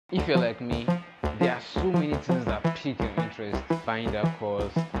If you're like me, there are so many things that pique your interest. Buying that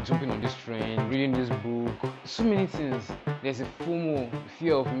course, jumping on this train, reading this book, so many things. There's a FOMO,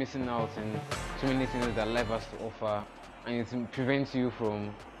 fear of missing out, and so many things that life has to offer, and it prevents you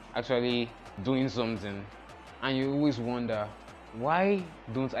from actually doing something. And you always wonder, why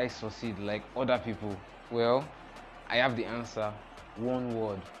don't I succeed like other people? Well, I have the answer. One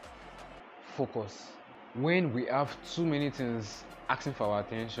word: focus. When we have too many things asking for our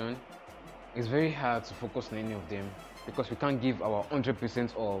attention, it's very hard to focus on any of them because we can't give our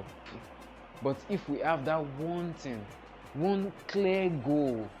 100% all. But if we have that one thing, one clear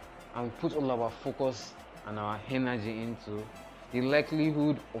goal, and we put all our focus and our energy into, the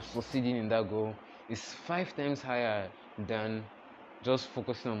likelihood of succeeding in that goal is 5 times higher than just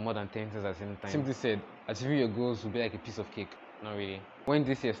focusing on more than 10 things at the same time. Simply said, achieving your goals will be like a piece of cake. Not really. When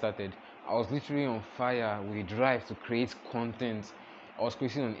this year started, I was literally on fire with a drive to create content. I was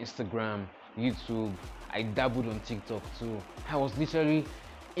creating on Instagram, YouTube. I dabbled on TikTok too. I was literally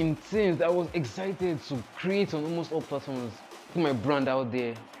intense. I was excited to create on almost all platforms, put my brand out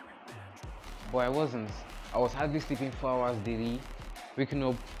there. But I wasn't. I was hardly sleeping 4 hours daily, waking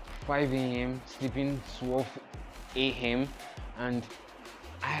up 5 a.m., sleeping 12 a.m., and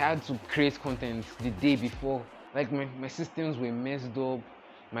I had to create content the day before. Like my systems were messed up,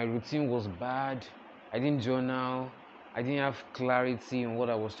 my routine was bad, I didn't journal, I didn't have clarity on what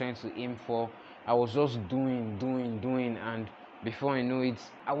I was trying to aim for. I was just doing, and before I know it,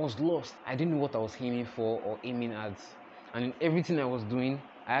 I was lost. I didn't know what I was aiming for or aiming at. And in everything I was doing,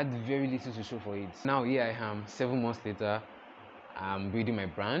 I had very little to show for it. Now here I am, 7 months later, I'm building my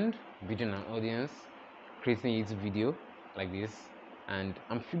brand, building an audience, creating a YouTube video like this, and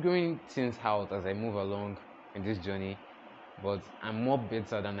I'm figuring things out as I move along in this journey. But I'm more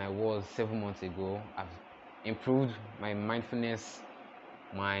better than I was 7 months ago. I've improved my mindfulness,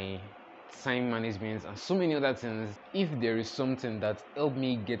 my time management, and so many other things. If there is something that helped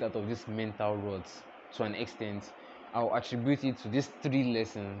me get out of this mental rut to an extent, I'll attribute it to these 3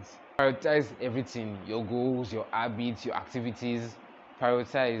 lessons. Prioritize everything: your goals, your habits, your activities.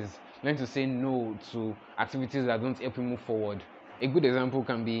 Prioritize. Learn to say no to activities that don't help you move forward. A good example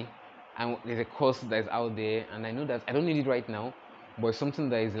can be, there's a course that is out there, and I know that I don't need it right now, but it's something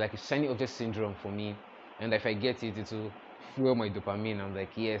that is like a shiny object syndrome for me. And if I get it, it will fuel my dopamine. I'm like,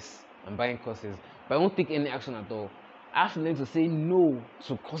 yes, I'm buying courses, but I won't take any action at all. I have to learn to say no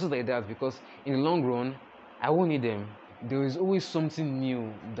to courses like that because in the long run, I won't need them. There is always something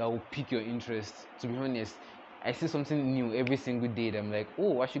new that will pique your interest. To be honest, I see something new every single day that I'm like,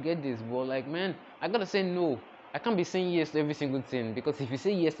 oh, I should get this. But like, man, I gotta say no. I can't be saying yes to every single thing because if you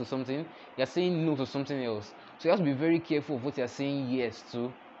say yes to something, you're saying no to something else. So you have to be very careful of what you're saying yes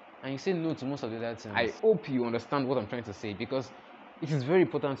to, and you say no to most of the other things. I hope you understand what I'm trying to say because it is very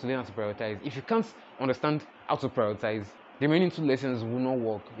important to learn how to prioritize. If you can't understand how to prioritize, the remaining 2 lessons will not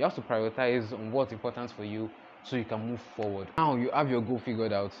work. You have to prioritize on what's important for you so you can move forward. Now you have your goal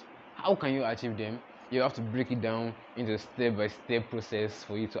figured out. How can you achieve them? You have to break it down into a step-by-step process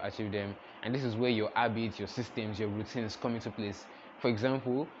for you to achieve them. And this is where your habits, your systems, your routines come into place. For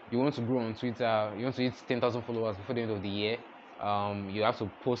example, you want to grow on Twitter, you want to hit 10,000 followers before the end of the year. You have to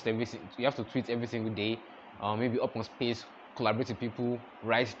post you have to tweet every single day, maybe up on space, collaborate with people,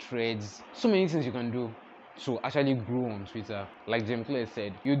 write threads, so many things you can do to actually grow on Twitter. Like James Clear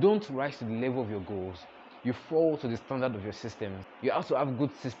said, you don't rise to the level of your goals, you fall to the standard of your systems. You have to have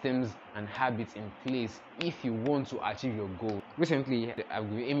good systems and habits in place if you want to achieve your goal. Recently, I've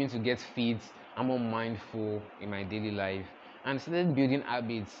been aiming to get fit, I'm more mindful in my daily life, and started building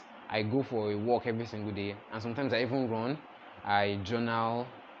habits. I go for a walk every single day, and sometimes I even run. I journal,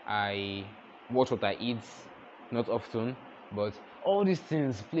 I watch what I eat, not often, but all these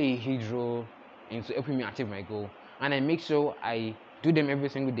things play a huge role into helping me achieve my goal. And I make sure I do them every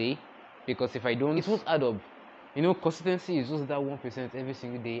single day because if I don't, it won't add up. You know, consistency is just that 1% every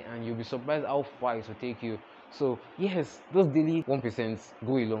single day, and you'll be surprised how far it will take you. So, yes, those daily 1%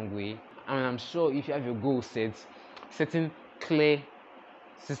 go a long way. And I'm sure if you have your goal set, setting clear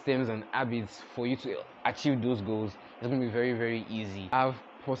systems and habits for you to achieve those goals is going to be very, very easy. Have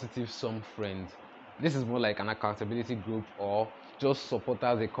positive some friends. This is more like an accountability group or just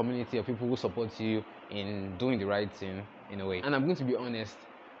supporters, a community of people who support you in doing the right thing in a way. And I'm going to be honest,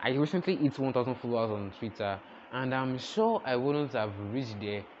 I recently hit 1,000 followers on Twitter, and I'm sure I wouldn't have reached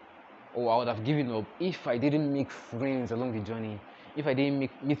there, or I would have given up if I didn't make friends along the journey. If I didn't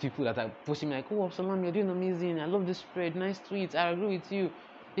meet people that are pushing me like, oh, Salam, you're doing amazing. I love this spread. Nice tweets. I agree with you.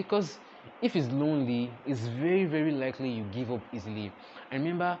 Because if it's lonely, it's very, very likely you give up easily. I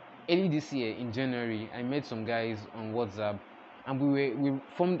remember early this year in January, I met some guys on WhatsApp, and we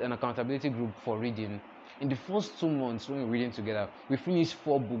formed an accountability group for reading. In the first 2 months when we were reading together, we finished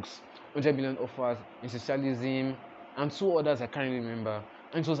 4 books: 100 Million Offers, Essentialism, and 2 others I can't really remember.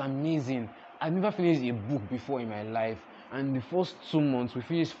 And it was amazing. I've never finished a book before in my life, and in the first 2 months we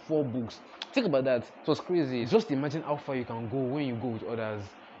finished 4 books. Think about that. It was crazy. Just imagine how far you can go when you go with others.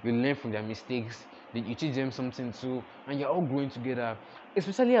 You learn from their mistakes, you teach them something too, and you're all growing together.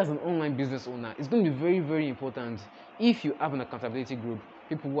 Especially as an online business owner, it's going to be very, very important if you have an accountability group,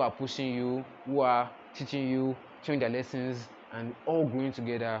 people who are pushing you, who are teaching you, sharing their lessons, and all growing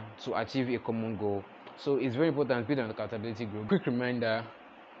together to achieve a common goal. So it's very important to build an accountability group. Quick reminder: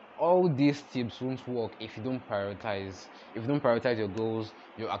 all these tips won't work if you don't prioritize. If you don't prioritize your goals,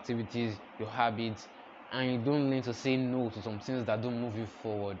 your activities, your habits, and you don't learn to say no to some things that don't move you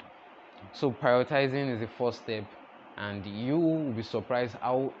forward. So prioritizing is the first step, and you will be surprised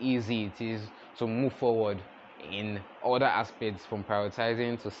how easy it is to move forward in other aspects, from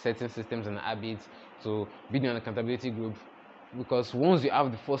prioritizing to setting systems and habits to building an accountability group. Because once you have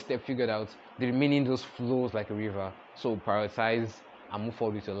the first step figured out, the remaining just flows like a river. So prioritize and move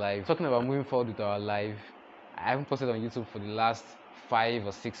forward with your life. Talking about moving forward with our life, I haven't posted on YouTube for the last 5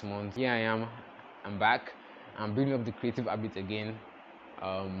 or 6 months. Here I am, I'm back. I'm building up the creative habit again.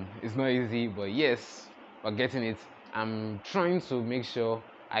 It's not easy, but yes, we're getting it. I'm trying to make sure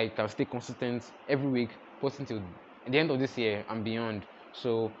I can stay consistent every week, posting till the end of this year and beyond.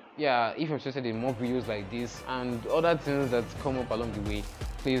 So yeah, if you're interested in more videos like this and other things that come up along the way,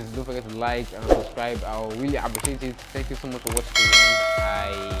 please don't forget to like and subscribe. I'll really appreciate it. Thank you so much for watching.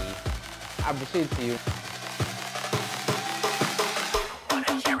 I appreciate you.